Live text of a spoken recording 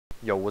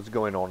Yo, what's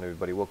going on,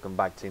 everybody? Welcome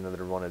back to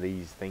another one of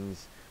these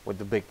things with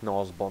the big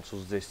NOS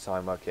bottles this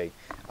time. Okay,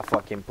 I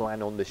fucking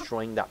plan on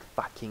destroying that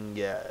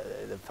fucking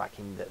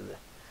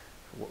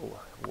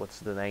what's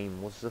the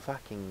name? What's the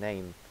fucking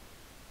name?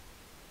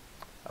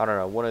 I don't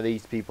know. One of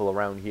these people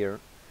around here.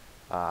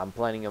 I'm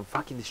planning on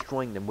fucking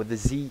destroying them with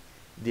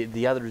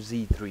the other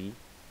Z3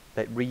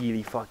 that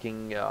really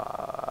fucking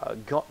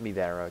got me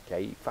there.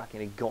 Okay,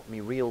 fucking it got me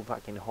real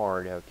fucking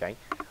hard. Okay,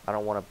 I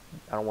don't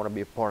wanna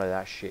be a part of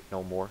that shit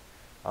no more.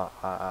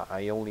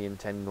 I only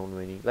intend on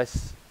winning.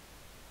 Let's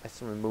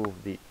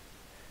remove the.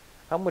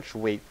 How much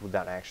weight would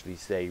that actually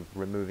save?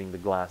 Removing the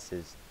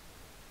glasses.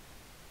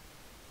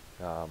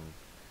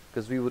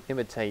 Because we would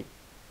imitate.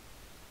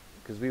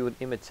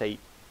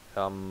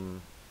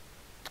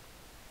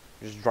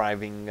 Just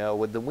driving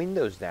with the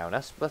windows down.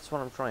 That's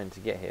what I'm trying to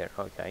get here.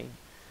 Okay,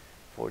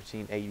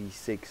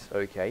 1486.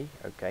 Okay,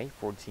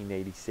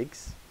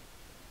 1486.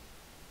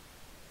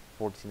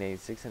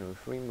 1486, and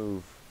if we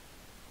move.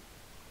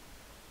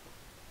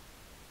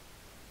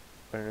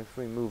 And if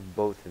we move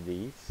both of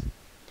these,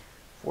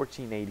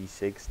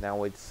 1486.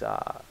 Now it's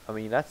I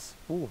mean that's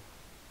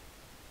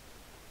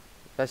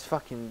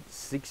fucking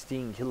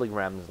 16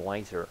 kilograms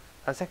lighter.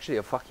 That's actually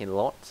a fucking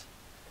lot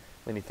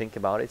when you think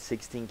about it.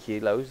 16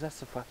 kilos.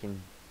 That's a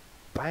fucking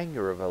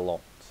banger of a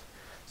lot.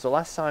 So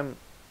last time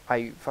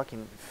I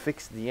fucking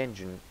fixed the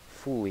engine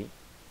fully,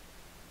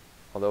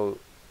 although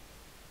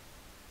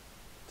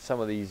some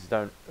of these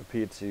don't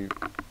appear to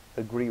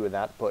agree with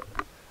that, but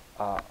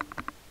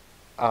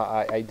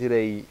I did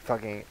a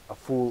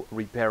full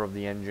repair of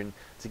the engine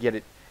to get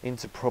it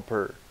into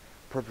proper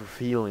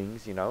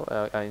feelings, you know.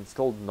 I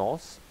installed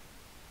NOS,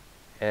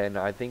 and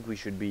I think we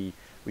should be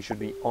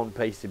on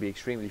pace to be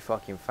extremely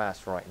fucking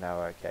fast right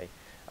now. Okay,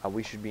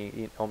 we should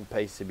be on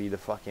pace to be the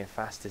fucking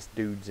fastest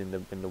dudes in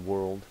the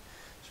world.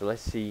 So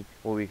let's see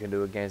what we can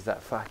do against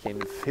that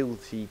fucking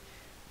filthy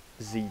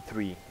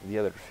Z3, the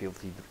other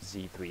filthy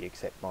Z3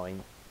 except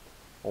mine,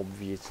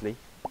 obviously.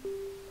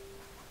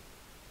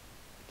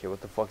 Okay,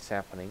 what the fuck's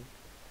happening?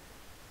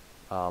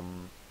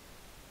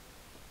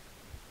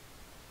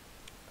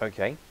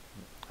 Okay.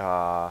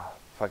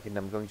 Fucking,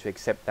 I'm going to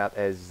accept that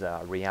as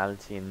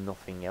reality and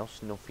nothing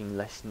else, nothing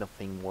less,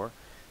 nothing more.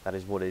 That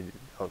is what it.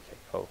 Okay.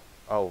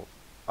 Oh.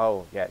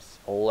 Yes.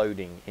 All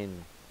loading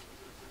in.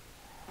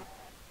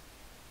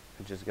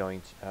 I'm just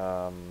going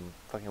to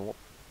fucking what?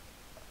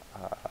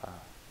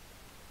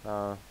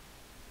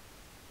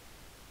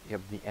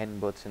 Yep. The N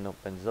button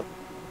opens up.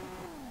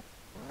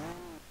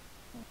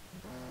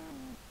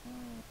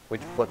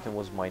 Which button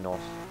was my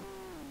NOS?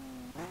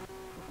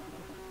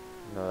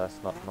 No,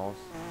 that's not NOS.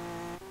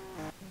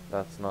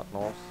 That's not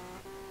NOS.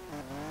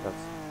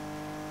 That's...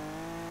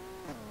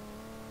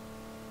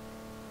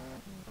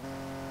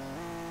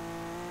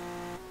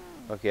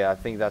 Okay, I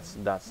think that's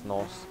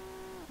NOS.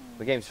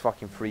 The game's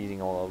fucking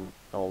freezing all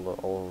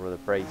over the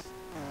place.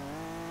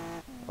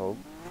 Oh.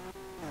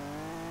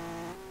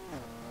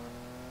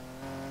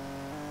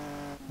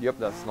 Yep,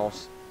 that's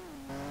NOS.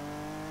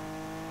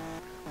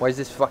 Why is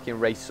this fucking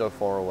race so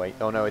far away?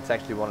 Oh no, it's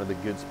actually one of the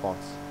good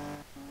spots.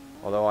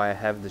 Although I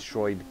have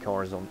destroyed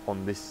cars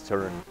on this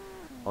turn.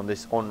 On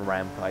this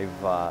on-ramp, I've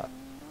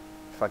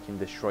fucking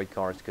destroyed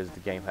cars because the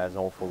game has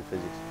awful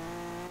physics.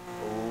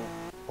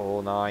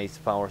 Oh, nice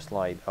power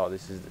slide. Oh,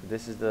 this is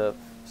the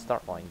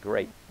start line.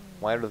 Great.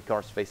 Why are the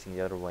cars facing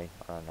the other way?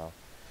 I don't know.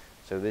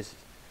 So this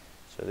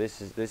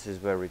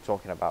is where we're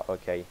talking about.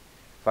 Okay,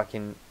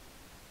 fucking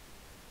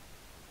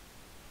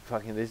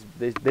this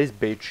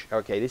bitch.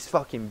 Okay, this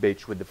fucking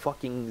bitch with the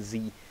fucking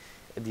Z,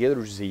 the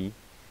other Z.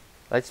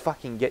 Let's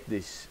fucking get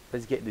this.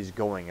 Let's get this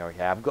going.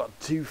 Okay, I've got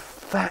 2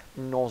 fat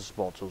NOS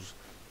bottles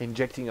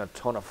injecting a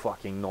ton of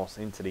fucking NOS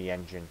into the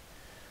engine.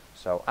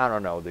 So I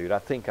don't know, dude. I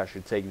think I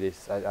should take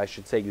this. I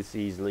should take this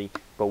easily,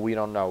 but we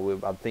don't know.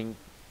 I think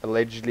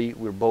allegedly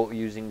we're both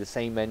using the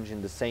same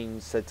engine, the same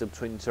set of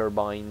twin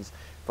turbines,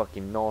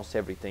 fucking NOS,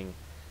 everything.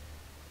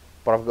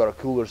 But I've got a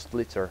cooler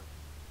splitter.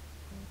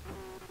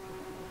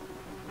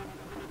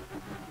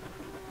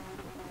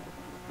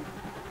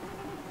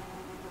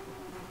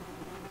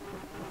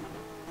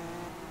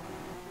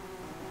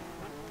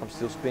 I'm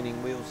still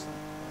spinning wheels.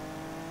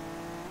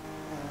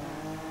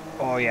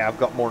 Oh yeah, I've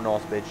got more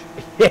NOS, bitch.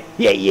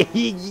 Yeah.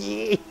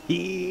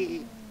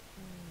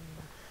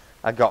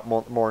 I got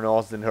more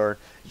NOS than her.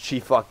 She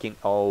fucking...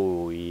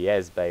 Oh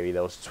yes, baby.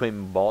 Those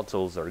twin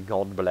bottles are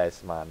God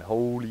bless, man.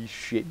 Holy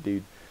shit,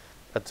 dude.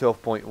 A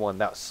 12.1.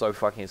 That's so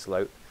fucking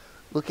slow.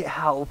 Look at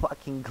how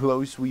fucking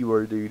close we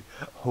were, dude.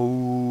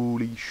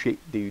 Holy shit,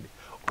 dude.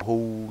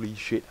 Holy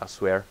shit, I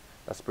swear.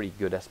 That's pretty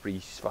good. That's pretty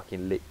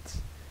fucking lit.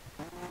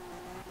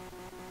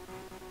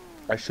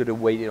 I should have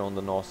waited on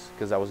the NOS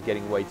because I was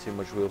getting way too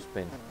much wheel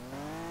spin.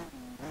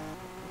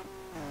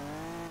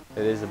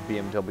 It is a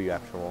BMW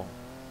after all.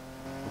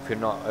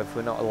 If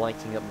we're not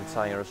lighting up the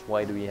tires,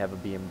 why do we have a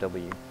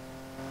BMW?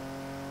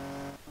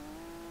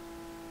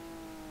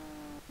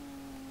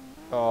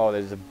 Oh,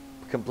 there's a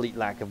complete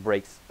lack of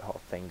brakes. Oh,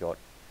 thank God.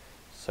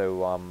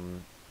 So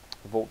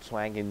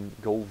Volkswagen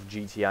Golf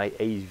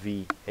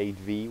GTI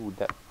 8V would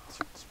that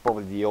It's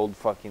probably the old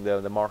fucking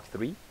the Mark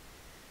III,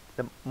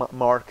 the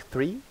Mark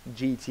III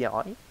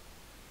GTI.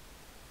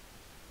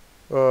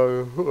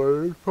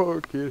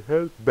 Fucking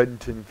hell.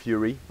 Benton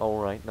Fury.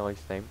 All right,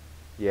 nice name.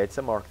 Yeah, it's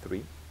a Mark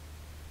III.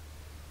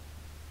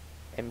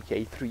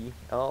 MK3.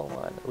 Oh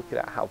man, look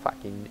at that, how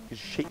fucking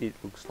shit it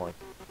looks like.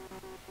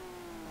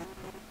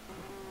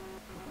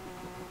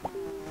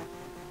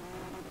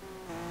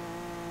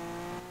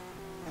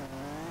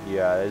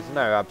 Yeah, there's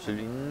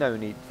absolutely no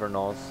need for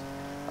NOS.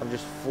 I'm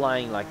just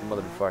flying like a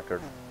motherfucker.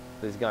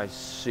 This guy's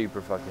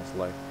super fucking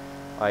slow.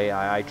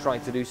 I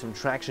tried to do some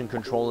traction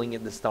controlling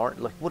at the start.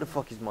 Like, what the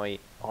fuck is my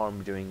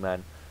arm doing,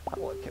 man?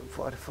 What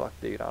the fuck,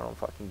 dude? I don't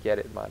fucking get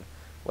it, man.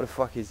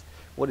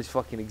 What is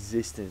fucking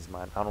existence,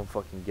 man? I don't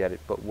fucking get it,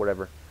 but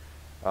whatever.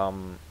 Yeah,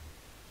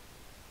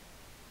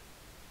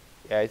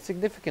 it's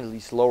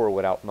significantly slower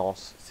without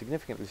NOS.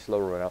 Significantly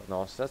slower without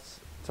NOS. It's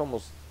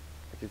almost,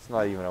 like, it's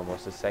not even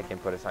almost a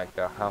second, but it's like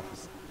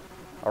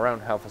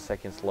around half a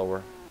second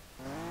slower.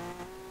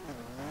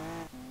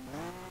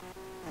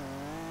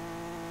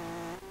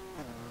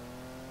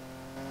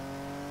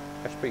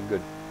 That's pretty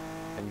good.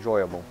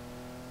 Enjoyable.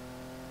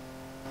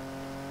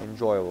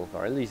 Enjoyable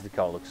car. At least the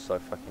car looks so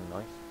fucking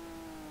nice.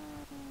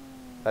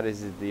 That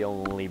is the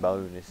only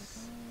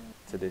bonus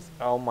to this.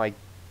 Oh my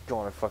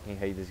god, I fucking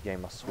hate this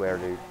game, I swear,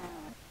 dude.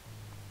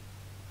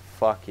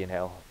 Fucking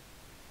hell.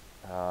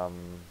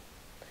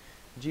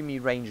 Jimmy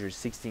Ranger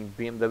 16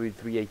 BMW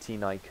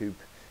 318i Coupe.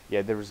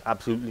 Yeah, there is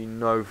absolutely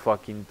no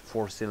fucking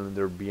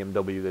 4-cylinder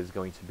BMW that's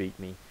going to beat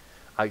me.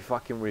 I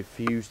fucking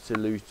refuse to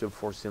lose to a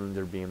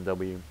 4-cylinder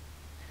BMW.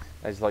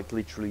 That's like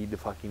literally the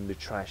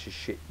trashiest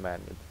shit, man.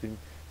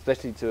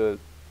 Especially to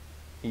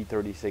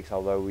E36,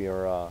 although we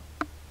are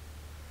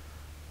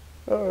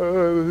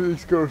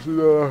these cars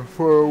are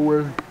far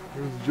away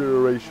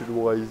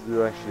generation-wise.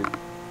 They're actually,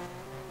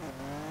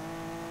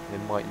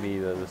 it might be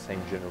the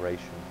same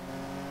generation,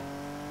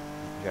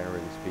 generally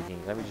speaking.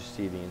 Let me just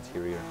see the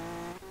interior.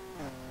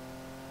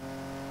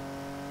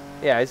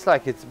 Yeah, it's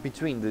like it's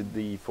between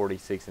the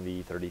 46 and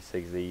the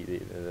E36,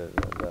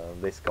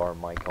 this car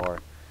and my car.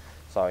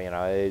 So, you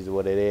know, it is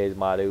what it is,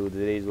 my dudes,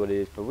 it is what it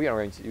is. But we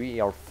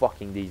are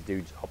fucking these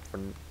dudes up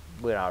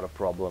without a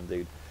problem,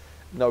 dude.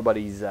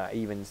 Nobody's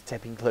even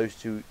stepping close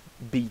to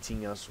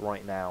beating us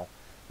right now.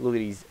 Look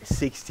at his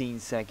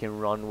 16-second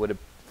run with a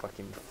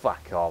fucking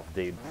fuck off,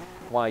 dude.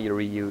 Why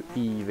are you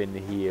even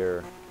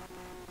here?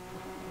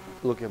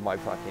 Look at my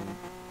fucking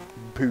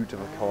boot of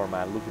a car,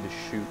 man. Look at the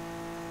chute.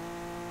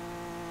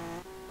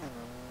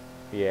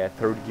 Yeah,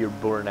 third gear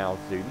burnout,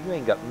 dude. You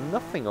ain't got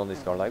nothing on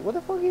this car. Like, what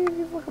the fuck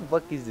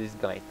is this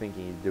guy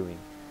thinking he's doing?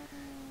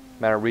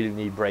 Man, I really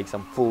need brakes.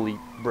 I'm fully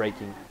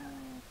braking.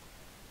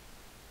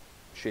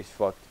 Shit's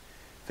fucked.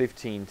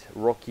 15th,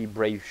 Rocky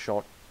Brave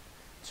shot.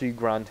 2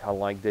 grand. I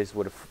like this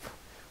with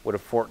a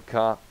Ford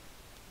car.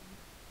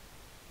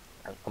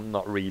 I'm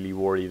not really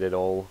worried at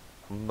all.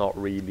 I'm not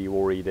really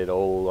worried at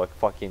all. Like,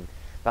 fucking,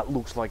 that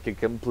looks like a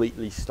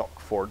completely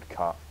stock Ford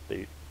car,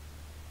 dude.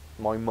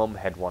 My mum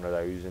had one of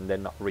those, and they're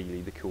not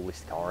really the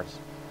coolest cars.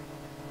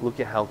 Look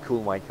at how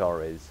cool my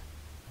car is.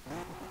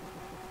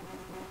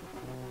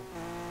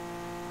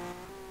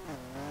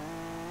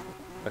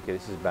 Okay,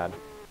 this is bad.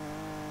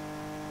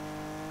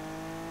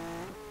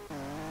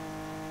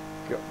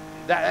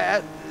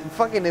 That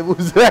fucking, it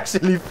was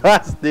actually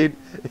fast, dude.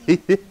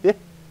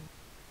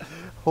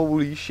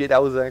 Holy shit,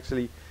 that was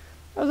actually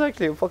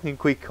a fucking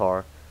quick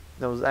car.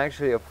 That was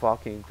actually a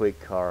fucking quick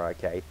car,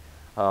 okay.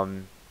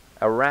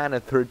 I ran a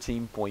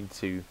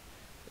 13.2.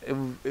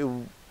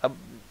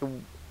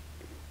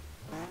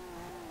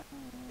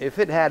 If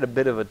it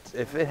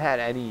had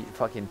any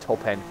fucking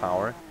top end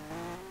power,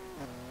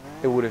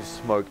 it would have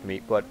smoked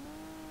me. But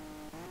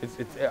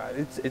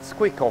it's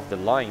quick off the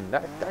line.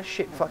 That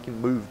shit fucking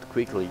moved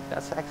quickly.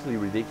 That's actually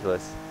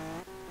ridiculous.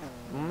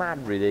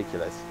 Mad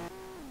ridiculous.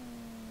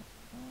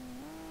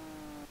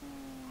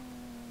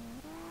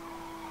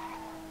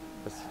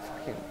 That's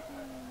fucking.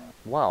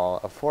 Wow,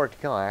 a Ford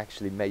car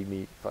actually made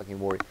me fucking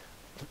worry.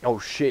 Oh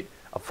shit,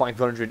 a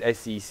 500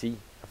 SEC,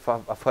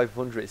 a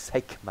 500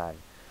 SEC, man.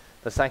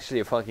 That's actually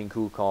a fucking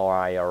cool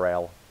car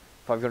IRL.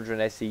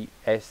 500 SEC.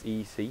 It's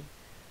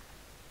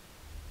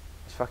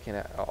fucking,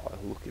 oh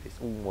look at this,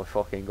 oh my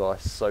fucking god,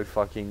 so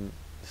fucking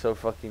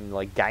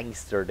like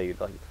gangster,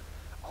 dude, like,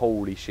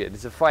 holy shit.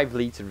 It's a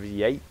 5-liter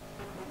V8.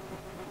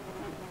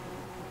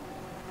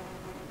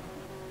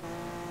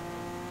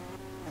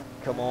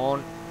 Come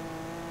on.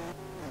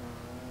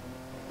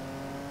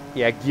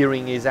 Yeah,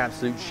 gearing is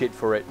absolute shit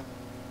for it.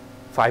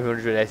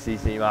 500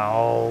 SEC, man.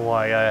 Oh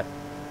my god.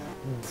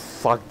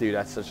 Fuck, dude,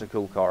 that's such a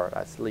cool car.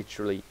 That's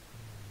literally...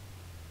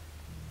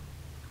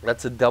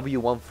 That's a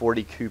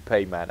W140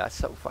 coupe, man. That's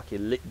so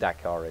fucking lit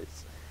that car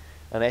is.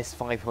 An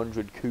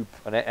S500 coupe.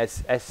 An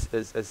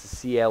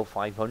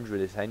CL500,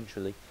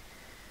 essentially.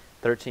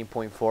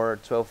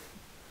 13.4,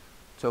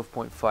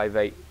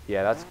 12.58.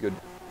 Yeah, that's good.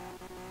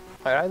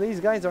 These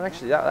guys are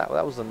actually...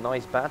 That was a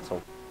nice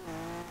battle.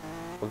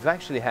 We've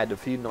actually had a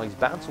few nice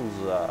battles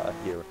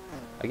here.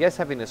 I guess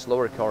having a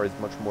slower car is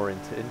much more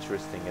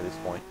interesting at this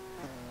point.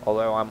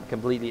 Although I'm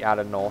completely out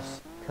of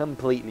NOS.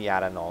 Completely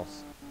out of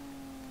NOS.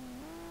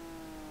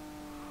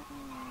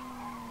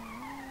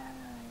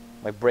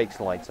 My brakes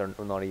lights are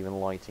not even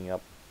lighting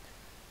up.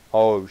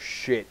 Oh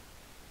shit.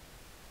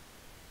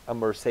 A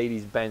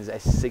Mercedes-Benz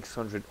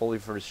S600 only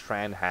for the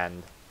Strand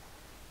hand.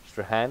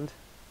 Strand?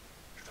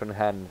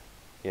 Strand.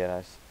 Yeah,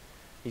 nice.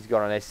 He's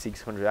got an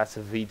S600. That's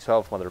a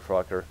V12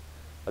 motherfucker.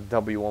 A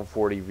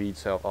W140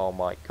 V12. Oh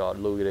my god,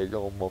 look at it.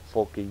 Oh my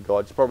fucking god.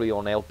 It's probably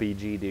on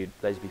LPG, dude.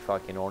 Let's be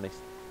fucking honest.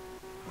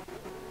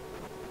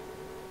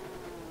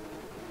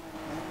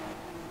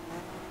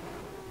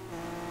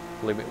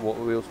 Limit what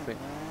wheel spin.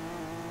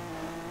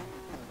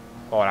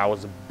 Oh, that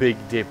was a big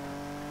dip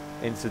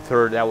into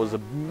third. That was a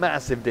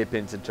massive dip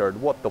into third.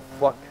 What the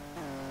fuck?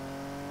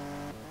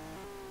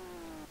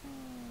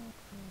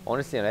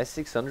 Honestly, an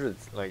S600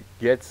 like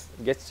gets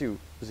to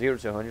 0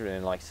 to 100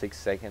 in like 6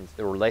 seconds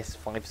or less,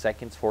 5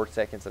 seconds, 4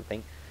 seconds, I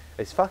think.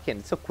 It's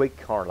a quick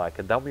car, like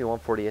a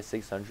W140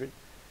 S600,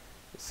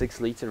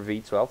 6-liter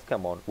V12.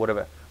 Come on, what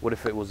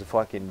if it was a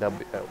fucking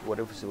what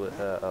if it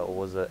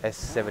was a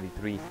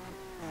S73,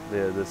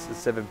 the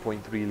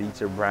 7.3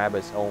 liter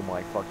Brabus? Oh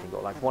my fucking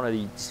god, like one of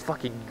these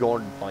fucking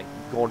god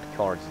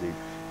cars, dude.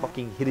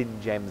 Fucking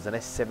hidden gems, an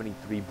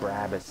S73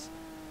 Brabus.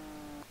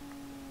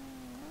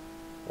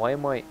 Why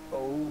am I?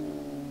 Oh,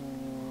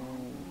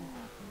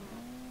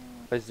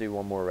 let's do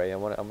one more, Ray.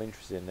 I'm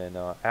interested in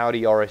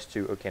Audi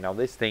RS2. Okay, now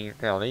this thing,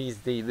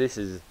 this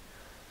is.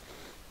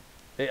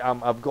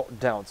 I've got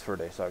doubts for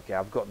this. Okay,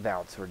 I've got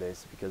doubts for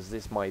this because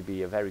this might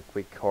be a very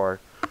quick car.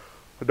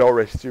 The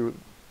RS2.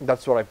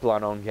 That's what I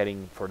plan on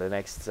getting for the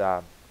next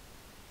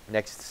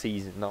next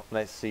season, not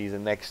next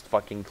season, next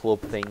fucking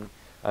club thing.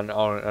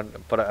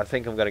 But I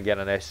think I'm gonna get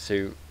an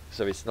S2,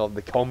 so it's not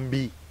the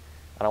combi.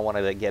 I don't want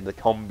to get the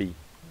combi.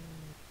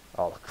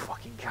 Oh, look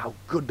fucking how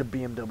good the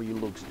BMW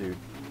looks, dude.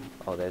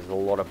 Oh, there's a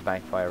lot of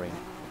backfiring.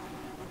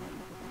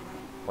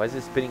 Why is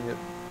it spinning?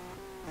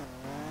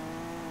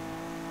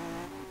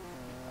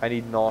 I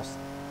need NOS.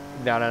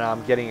 No,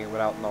 I'm getting it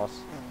without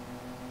NOS.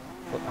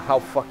 Look how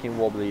fucking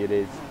wobbly it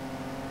is.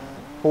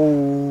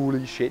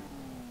 Holy shit.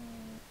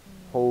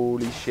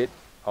 Holy shit.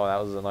 Oh, that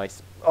was a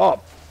nice... Oh,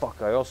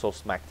 fuck, I also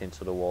smacked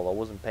into the wall. I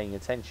wasn't paying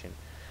attention.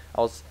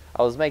 I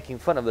was making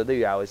fun of the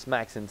dude. I was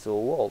smacked into a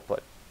wall,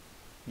 but...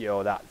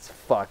 Yo, that's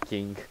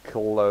fucking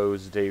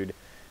close, dude.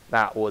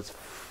 That was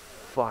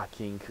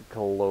fucking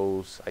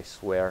close, I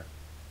swear.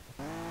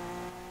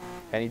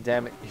 Any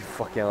damage? You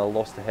fucking, I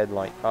lost the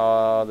headlight.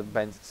 Oh, the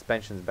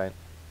suspension's bent.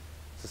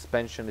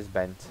 Suspension is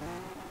bent.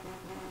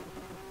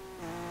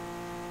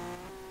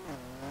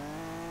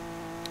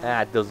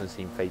 Ah, it doesn't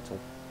seem fatal.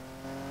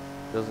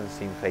 Doesn't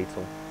seem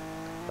fatal.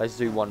 Let's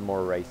do one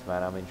more race,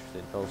 man. I'm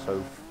interested.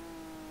 Also,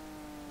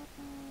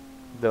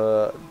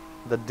 the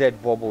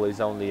dead wobble is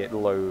only at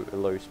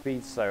low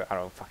speed, so I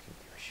don't fucking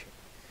give a shit.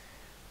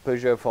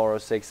 Peugeot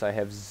 406, I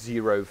have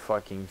zero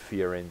fucking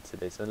fear into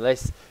this,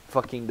 unless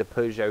fucking the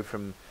Peugeot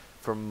from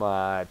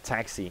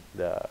Taxi,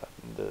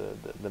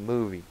 the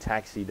movie,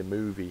 Taxi the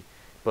movie,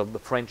 but the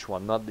French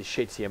one, not the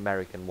shitty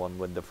American one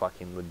with the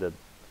fucking with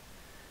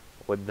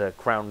the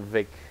Crown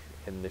Vic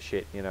and the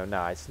shit, you know.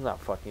 Nah, it's not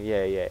fucking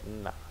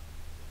nah.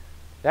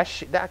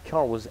 That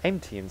car was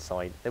empty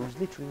inside. There was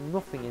literally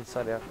nothing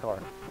inside that car.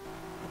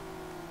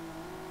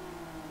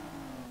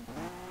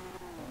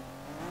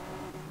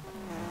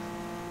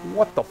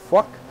 What the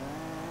fuck?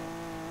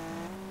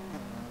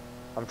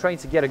 I'm trying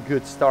to get a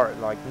good start,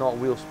 like not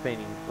wheel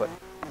spinning, but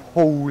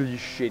holy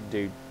shit,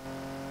 dude.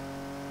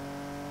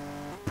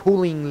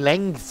 Pulling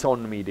lengths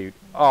on me, dude.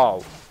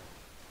 Oh.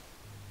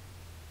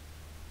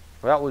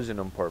 Well, that wasn't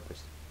on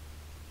purpose.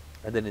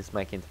 And then it's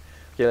making...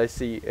 Okay, let's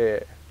see.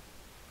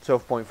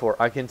 12.4.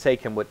 I can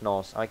take him with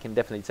NOS. I can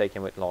definitely take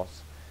him with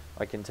NOS.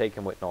 I can take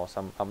him with NOS.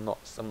 I'm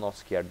not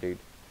scared, dude.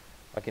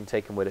 I can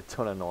take him with a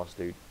ton of NOS,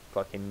 dude.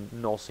 Fucking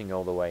NOSing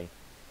all the way.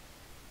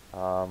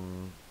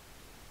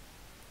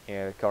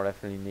 Yeah, the car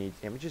definitely needs...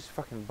 Yeah, we just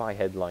fucking buy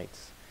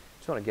headlights.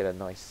 Just want to get a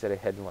nice set of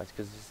headlights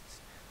because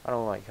I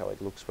don't like how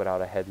it looks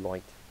without a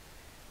headlight.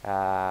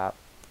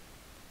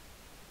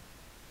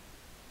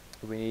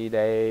 We need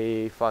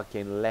a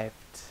fucking left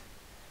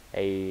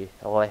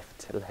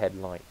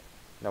headlight.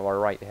 No, a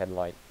right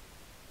headlight.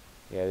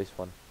 Yeah, this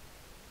one.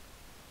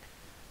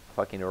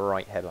 Fucking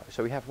right headlight.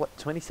 So we have what?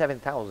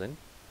 27,000.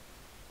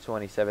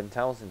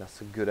 27,000.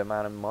 That's a good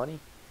amount of money.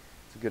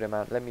 It's a good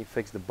amount. Let me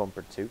fix the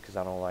bumper too, because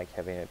I don't like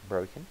having it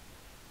broken.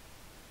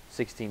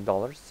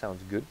 $16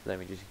 sounds good. Let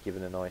me just give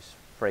it a nice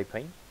spray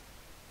paint.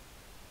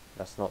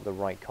 That's not the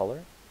right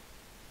color.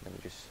 Let me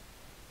just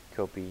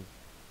copy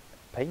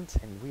paint,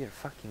 and we are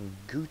fucking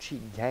Gucci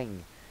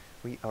gang.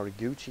 We are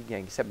Gucci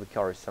gang. Except the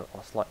car is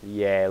slightly.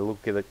 Yeah,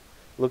 look at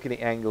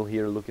the angle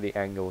here. Look at the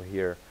angle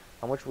here.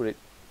 How much would it?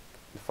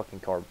 The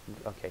fucking car.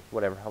 Okay,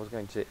 whatever. I was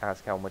going to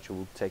ask how much it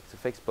would take to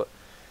fix, but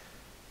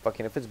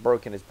fucking if it's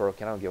broken, it's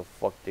broken. I don't give a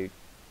fuck, dude.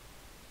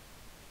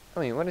 I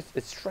mean, when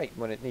it's straight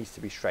when it needs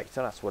to be straight,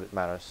 so that's what it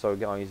matters. So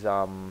guys,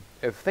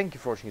 thank you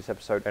for watching this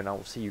episode, and I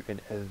will see you in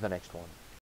the next one.